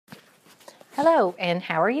Hello, and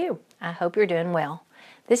how are you? I hope you're doing well.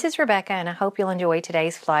 This is Rebecca, and I hope you'll enjoy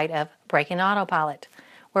today's flight of Breaking Autopilot,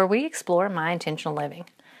 where we explore my intentional living.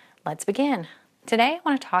 Let's begin. Today, I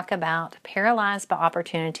want to talk about paralyzed by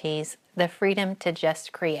opportunities, the freedom to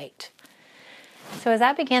just create. So as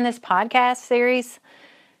I begin this podcast series,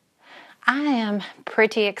 I am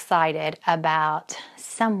pretty excited about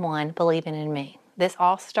someone believing in me. This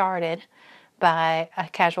all started by a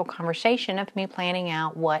casual conversation of me planning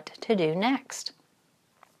out what to do next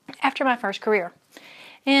after my first career.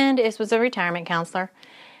 And it was a retirement counselor,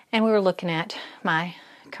 and we were looking at my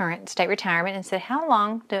current state retirement and said, how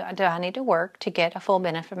long do I need to work to get a full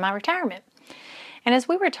benefit of my retirement? And as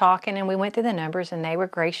we were talking and we went through the numbers, and they were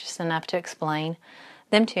gracious enough to explain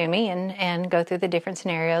them to me and go through the different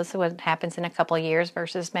scenarios, what happens in a couple of years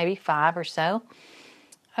versus maybe 5 or so.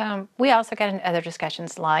 We also got into other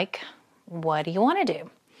discussions like, what do you want to do?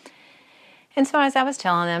 And so as I was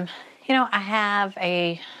telling them, I have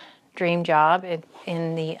a dream job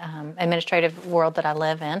in the administrative world that I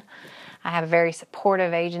live in. I have a very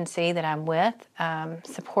supportive agency that I'm with,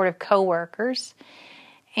 supportive coworkers,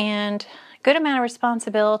 and a good amount of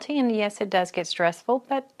responsibility. And yes, it does get stressful,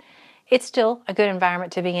 but it's still a good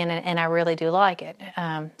environment to be in, and I really do like it.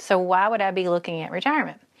 So why would I be looking at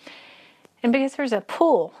retirement? And because there's a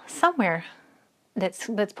pull somewhere that's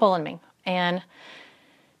pulling me. And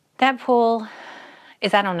that pull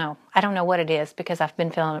is, I don't know what it is, because I've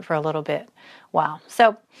been feeling it for a little bit while.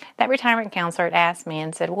 So that retirement counselor had asked me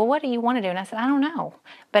and said, well, what do you want to do? And I said, I don't know,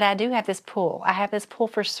 but I do have this pull. I have this pull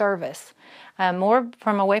for service, more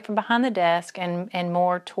from away from behind the desk and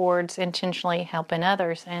more towards intentionally helping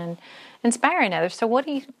others and inspiring others. So what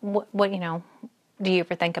do you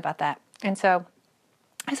ever think about that? And so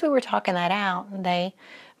as we were talking that out, they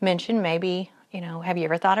mentioned maybe, have you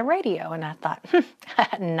ever thought of radio? And I thought,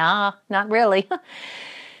 nah, not really.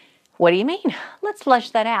 What do you mean? Let's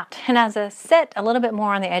flesh that out. And as I sat a little bit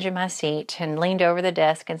more on the edge of my seat and leaned over the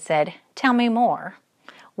desk and said, tell me more.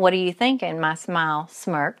 What are you thinking? My smile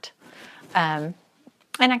smirked. And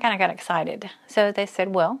I kind of got excited. So they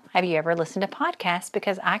said, well, have you ever listened to podcasts?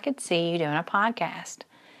 Because I could see you doing a podcast.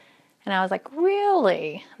 And I was like,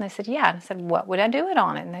 really? And they said, yeah. And I said, what would I do it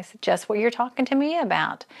on? And they said, just what you're talking to me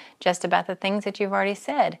about. Just about the things that you've already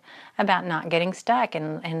said about not getting stuck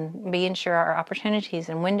and being sure our opportunities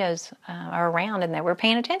and windows are around and that we're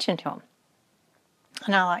paying attention to them.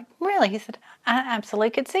 And I was like, really? He said, I absolutely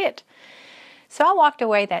could see it. So I walked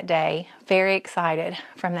away that day very excited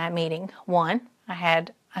from that meeting. One, I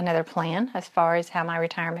had another plan as far as how my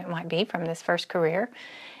retirement might be from this first career.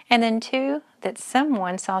 And then 2, that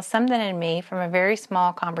someone saw something in me from a very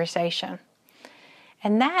small conversation.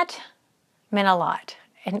 And that meant a lot.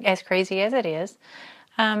 And as crazy as it is,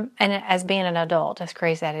 and as being an adult, as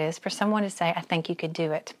crazy as it is, for someone to say, I think you could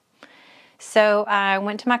do it. So I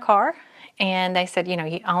went to my car, and they said,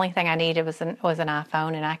 the only thing I needed was an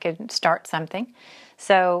iPhone, and I could start something.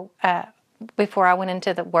 So before I went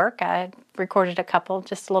into the work, I recorded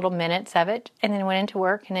just little minutes of it, and then went into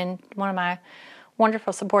work, and then one of my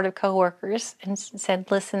wonderful supportive coworkers and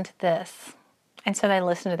said, listen to this. And so they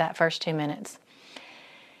listened to that first 2 minutes.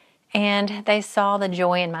 And they saw the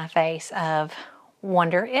joy in my face of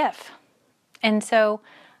wonder if. And so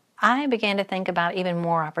I began to think about even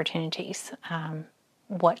more opportunities.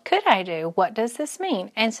 What could I do? What does this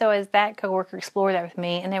mean? And so as that coworker explored that with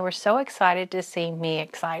me, and they were so excited to see me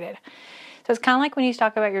excited. So it's kind of like when you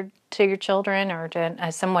talk about your children or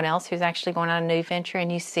to someone else who's actually going on a new venture,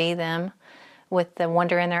 and you see them with the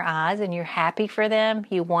wonder in their eyes, and you're happy for them.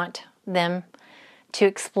 You want them to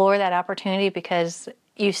explore that opportunity because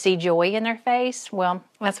you see joy in their face. Well,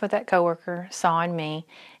 that's what that coworker saw in me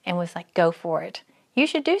and was like, go for it. You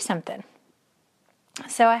should do something.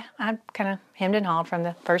 So I kind of hemmed and hawed from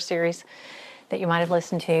the first series that you might have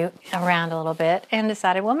listened to around a little bit and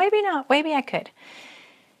decided, well, maybe not. Maybe I could.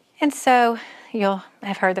 And so you'll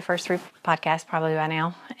have heard the first 3 podcasts probably by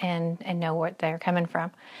now and know what they're coming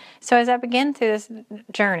from. So as I begin through this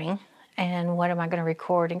journey, and what am I going to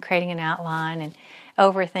record, and creating an outline and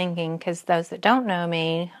overthinking, because those that don't know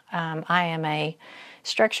me, I am a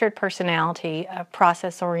structured personality, a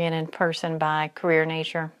process-oriented person by career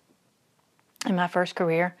nature in my first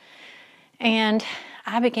career. And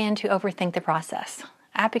I began to overthink the process.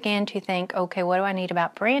 I began to think, okay, what do I need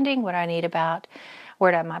about branding? What do I need about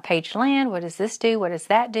where did my page land? What does this do? What does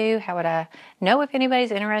that do? How would I know if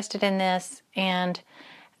anybody's interested in this? And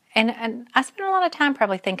I spent a lot of time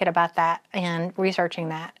probably thinking about that and researching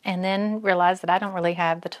that, and then realized that I don't really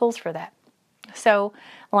have the tools for that. So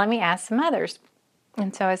let me ask some others.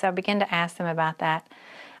 And so as I began to ask them about that,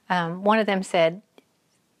 one of them said,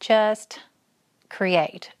 just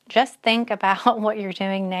create. Just think about what you're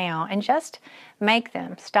doing now and just make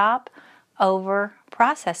them. Stop over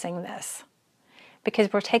processing this,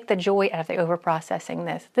 because we'll take the joy out of the over processing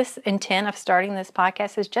this. This intent of starting this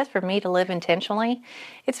podcast is just for me to live intentionally.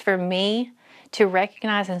 It's for me to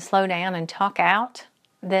recognize and slow down and talk out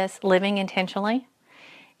this living intentionally.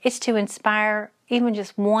 It's to inspire even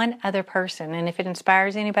just one other person. And if it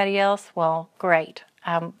inspires anybody else, well, great.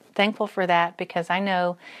 I'm thankful for that, because I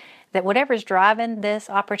know that whatever's driving this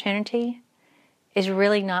opportunity is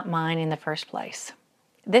really not mine in the first place.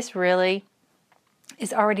 This really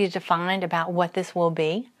is already defined about what this will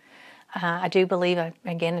be. I do believe,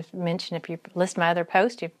 again, as mentioned, if you list my other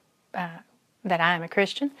post, that I am a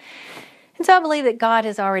Christian. And so I believe that God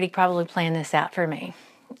has already probably planned this out for me.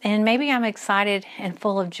 And maybe I'm excited and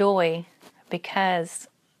full of joy because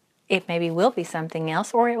it maybe will be something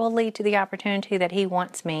else, or it will lead to the opportunity that He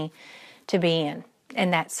wants me to be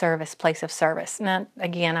in that place of service. Now,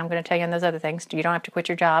 again, I'm going to tell you on those other things. You don't have to quit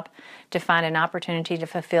your job to find an opportunity to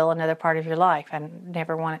fulfill another part of your life. I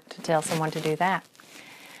never wanted to tell someone to do that.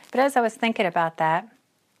 But as I was thinking about that,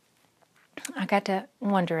 I got to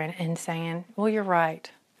wondering and saying, well, you're right.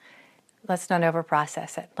 Let's not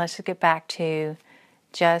overprocess it. Let's just get back to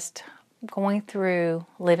just going through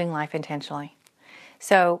living life intentionally.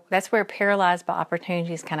 So that's where paralyzed by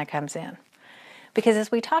opportunities kind of comes in. Because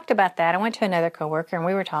as we talked about that, I went to another coworker and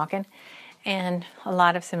we were talking, and a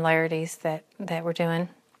lot of similarities that we're doing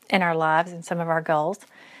in our lives and some of our goals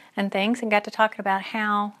and things, and got to talking about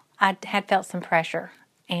how I had felt some pressure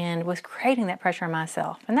and was creating that pressure on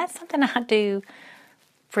myself. And that's something I do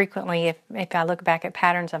frequently if I look back at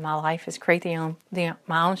patterns of my life, is create my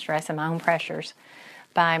own stress and my own pressures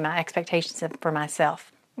by my expectations for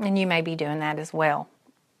myself. And you may be doing that as well.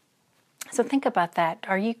 So think about that.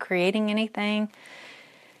 Are you creating anything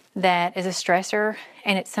that is a stressor,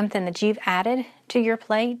 and it's something that you've added to your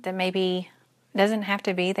plate that maybe doesn't have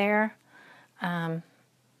to be there? Well,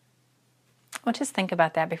 just think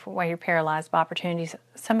about that while you're paralyzed by opportunities.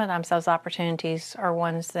 Sometimes those opportunities are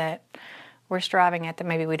ones that we're striving at that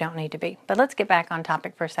maybe we don't need to be. But let's get back on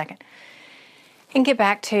topic for a second and get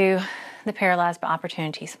back to the paralyzed by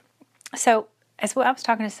opportunities. So as I was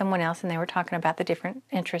talking to someone else, and they were talking about the different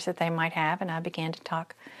interests that they might have, and I began to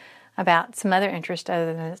talk about some other interest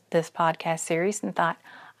other than this podcast series, and thought,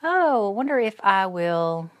 I wonder if I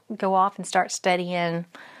will go off and start studying,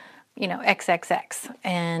 XXX,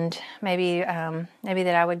 and maybe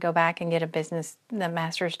that I would go back and get the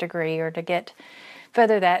master's degree, or to get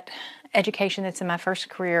further that education that's in my first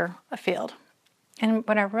career field. And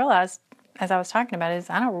what I realized as I was talking about it is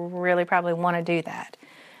I don't really probably want to do that.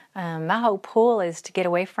 My whole pull is to get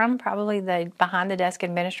away from probably the behind-the-desk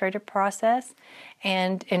administrative process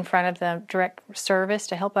and in front of the direct service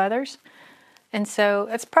to help others. And so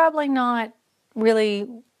it's probably not really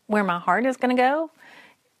where my heart is going to go.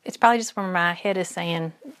 It's probably just where my head is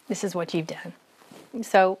saying, this is what you've done.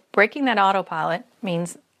 So breaking that autopilot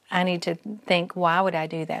means I need to think, why would I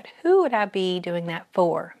do that? Who would I be doing that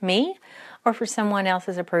for? Me or for someone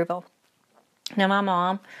else's approval? Now, my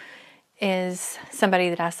mom is somebody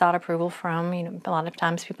that I sought approval from. A lot of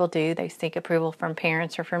times people do. They seek approval from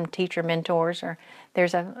parents or from teacher mentors, or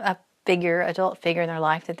there's a adult figure in their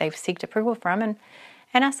life that they've sought approval from. And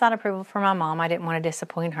I sought approval from my mom. I didn't want to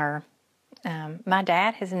disappoint her. My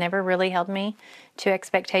dad has never really held me to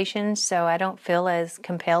expectations, so I don't feel as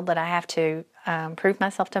compelled that I have to prove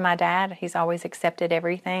myself to my dad. He's always accepted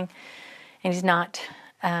everything, and he's not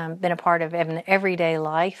been a part of everyday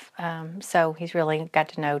life, so he's really got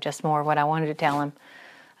to know just more what I wanted to tell him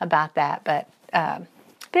about that. But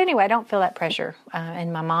anyway, I don't feel that pressure,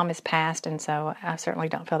 and my mom is passed, and so I certainly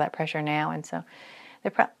don't feel that pressure now. And so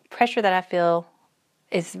the pressure that I feel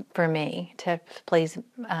is for me to please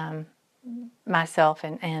myself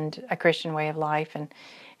and a Christian way of life,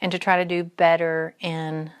 and to try to do better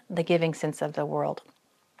in the giving sense of the world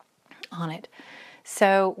on it.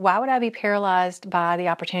 So why would I be paralyzed by the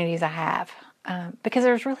opportunities I have? Because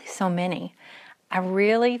there's really so many. I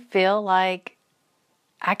really feel like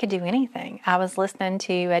I could do anything. I was listening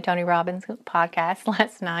to Tony Robbins' podcast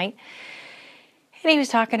last night, and he was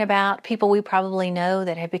talking about people we probably know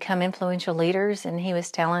that have become influential leaders, and he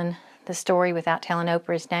was telling the story without telling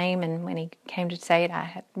Oprah's name, and when he came to say it,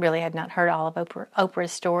 I had not heard all of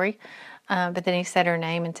Oprah's story, but then he said her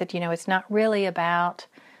name and said, it's not really about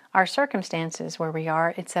our circumstances where we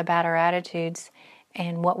are. It's about our attitudes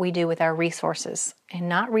and what we do with our resources, and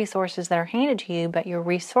not resources that are handed to you, but your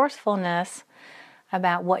resourcefulness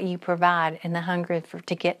about what you provide and the hunger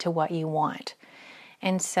to get to what you want.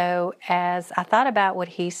 And so as I thought about what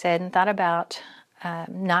he said and thought about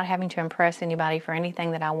not having to impress anybody for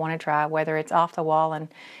anything that I want to try, whether it's off the wall and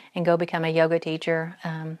go become a yoga teacher,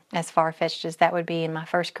 as far-fetched as that would be in my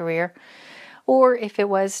first career, or if it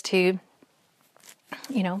was to,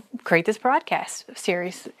 create this broadcast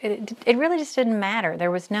series. It really just didn't matter.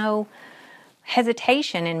 There was no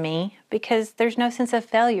hesitation in me because there's no sense of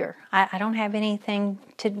failure. I don't have anything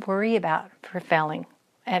to worry about for failing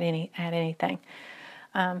at anything.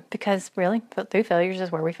 Because really, through failures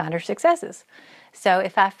is where we find our successes. So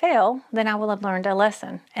if I fail, then I will have learned a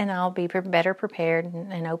lesson, and I'll be better prepared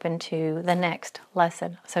and open to the next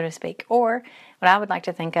lesson, so to speak, or what I would like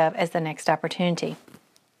to think of as the next opportunity.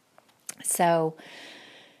 So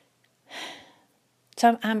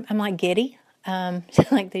I'm like giddy.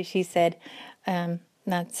 Like she said,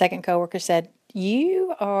 my second coworker said,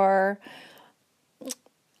 "You are."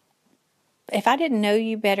 If I didn't know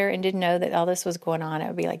you better and didn't know that all this was going on, it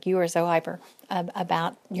would be like, you are so hyper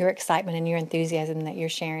about your excitement and your enthusiasm that you're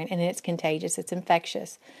sharing, and it's contagious, it's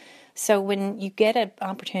infectious. So when you get an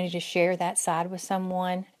opportunity to share that side with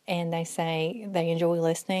someone and they say they enjoy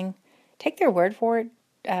listening, take their word for it.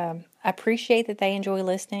 Appreciate that they enjoy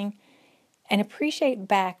listening and appreciate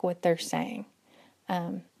back what they're saying.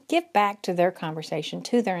 Give back to their conversation,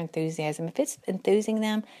 to their enthusiasm. If it's enthusing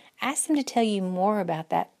them, ask them to tell you more about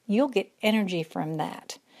that. You'll get energy from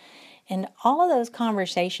that. And all of those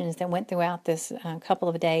conversations that went throughout this couple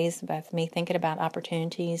of days with me thinking about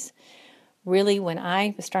opportunities, really when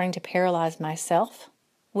I was starting to paralyze myself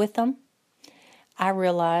with them, I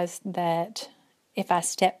realized that if I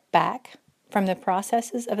step back from the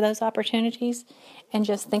processes of those opportunities and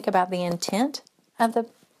just think about the intent of the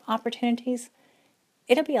opportunities,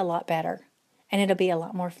 it'll be a lot better and it'll be a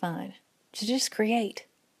lot more fun to just create,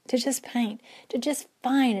 to just paint, to just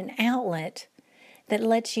find an outlet that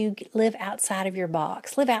lets you live outside of your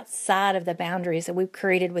box, live outside of the boundaries that we've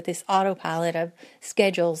created with this autopilot of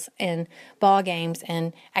schedules and ball games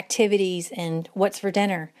and activities and what's for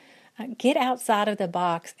dinner. Get outside of the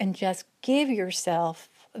box and just give yourself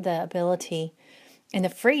the ability and the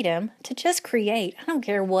freedom to just create. I don't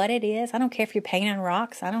care what it is. I don't care if you paint on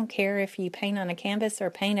rocks. I don't care if you paint on a canvas or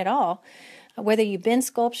paint at all. Whether you bend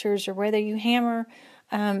sculptures or whether you hammer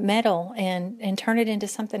metal and turn it into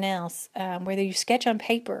something else. Whether you sketch on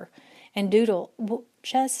paper and doodle.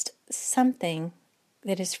 Just something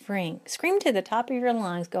that is freeing. Scream to the top of your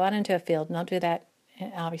lungs. Go out into a field. Don't do that,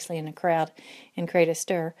 obviously, in a crowd and create a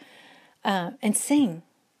stir. And sing.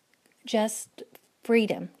 Just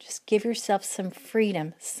freedom. Just give yourself some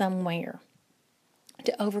freedom somewhere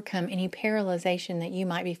to overcome any paralyzation that you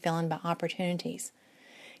might be feeling by opportunities.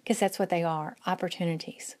 Because that's what they are,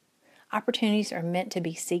 opportunities. Opportunities are meant to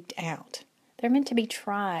be seeked out. They're meant to be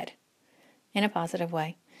tried in a positive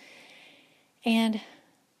way. And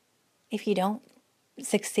if you don't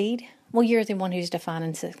succeed, well, you're the one who's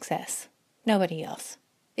defining success. Nobody else.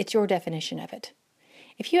 It's your definition of it.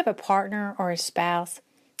 If you have a partner or a spouse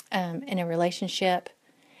in a relationship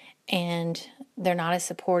and they're not as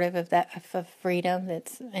supportive of that of freedom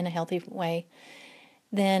that's in a healthy way,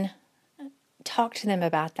 then talk to them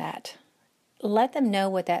about that. Let them know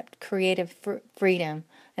what that creative freedom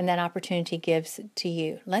and that opportunity gives to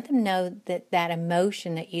you. Let them know that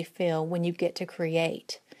emotion that you feel when you get to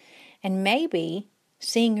create. And maybe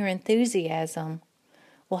seeing your enthusiasm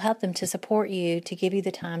will help them to support you, to give you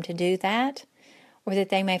the time to do that, or that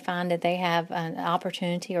they may find that they have an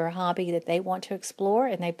opportunity or a hobby that they want to explore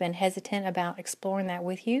and they've been hesitant about exploring that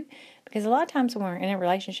with you. Because a lot of times when we're in a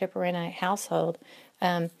relationship or in a household,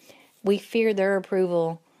 we fear their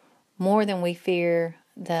approval more than we fear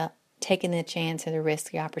taking the chance or the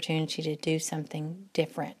risk, the opportunity to do something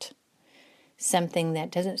different. Something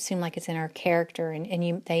that doesn't seem like it's in our character.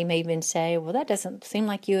 And they may even say, well, that doesn't seem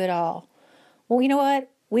like you at all. Well, you know what?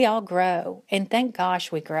 We all grow. And thank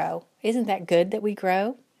gosh we grow. Isn't that good that we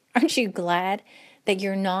grow? Aren't you glad that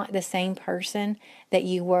you're not the same person that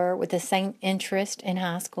you were with the same interest in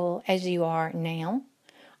high school as you are now?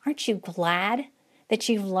 Aren't you glad that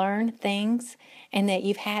you've learned things and that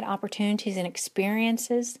you've had opportunities and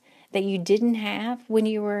experiences that you didn't have when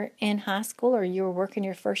you were in high school or you were working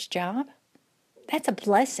your first job? That's a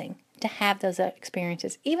blessing to have those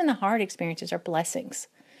experiences. Even the hard experiences are blessings.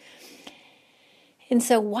 And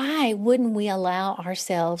so why wouldn't we allow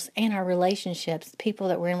ourselves and our relationships, people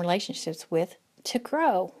that we're in relationships with, to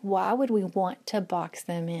grow? Why would we want to box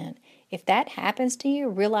them in? If that happens to you,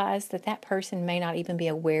 realize that person may not even be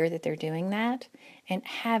aware that they're doing that, and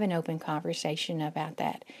have an open conversation about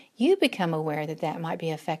that. You become aware that might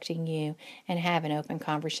be affecting you and have an open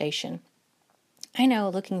conversation. I know,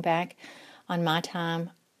 looking back on my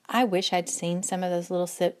time I wish I'd seen some of those little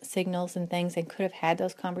signals and things and could have had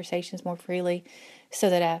those conversations more freely, so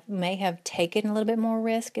that I may have taken a little bit more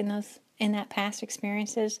risk in that past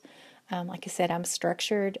experiences. Like I said, I'm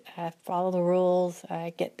structured. I follow the rules.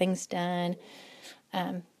 I get things done,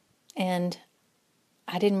 and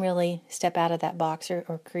I didn't really step out of that box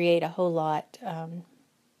or create a whole lot.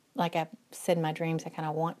 Like I said in my dreams, I kind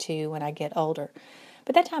of want to when I get older,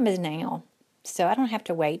 but that time is now, so I don't have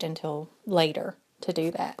to wait until later to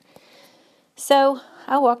do that. So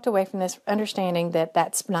I walked away from this understanding that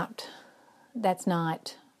that's not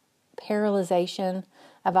paralyzation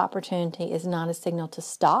of opportunity is not a signal to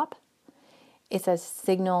stop. It's a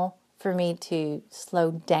signal for me to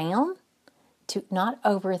slow down, to not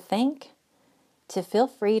overthink, to feel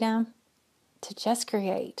freedom, to just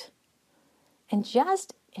create and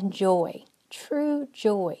just enjoy, true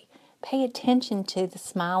joy. Pay attention to the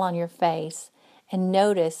smile on your face and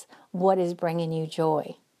notice what is bringing you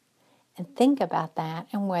joy. And think about that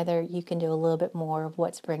and whether you can do a little bit more of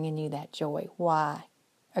what's bringing you that joy. Why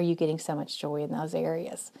are you getting so much joy in those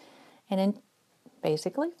areas? And then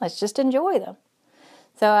basically, let's just enjoy them.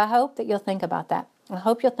 So I hope that you'll think about that. I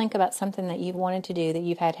hope you'll think about something that you've wanted to do that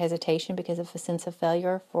you've had hesitation because of a sense of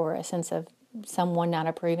failure, for a sense of someone not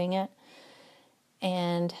approving it,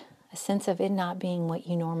 and a sense of it not being what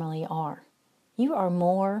you normally are. You are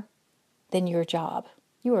more than your job.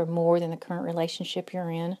 You are more than the current relationship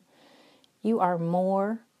you're in. You are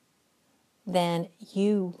more than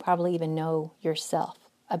you probably even know yourself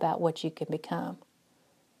about what you can become.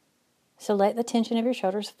 So let the tension of your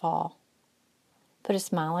shoulders fall. Put a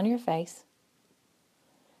smile on your face.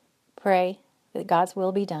 Pray that God's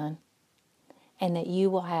will be done and that you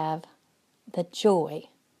will have the joy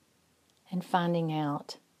in finding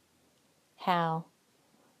out how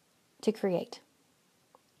to create.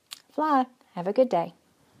 Fly. Have a good day.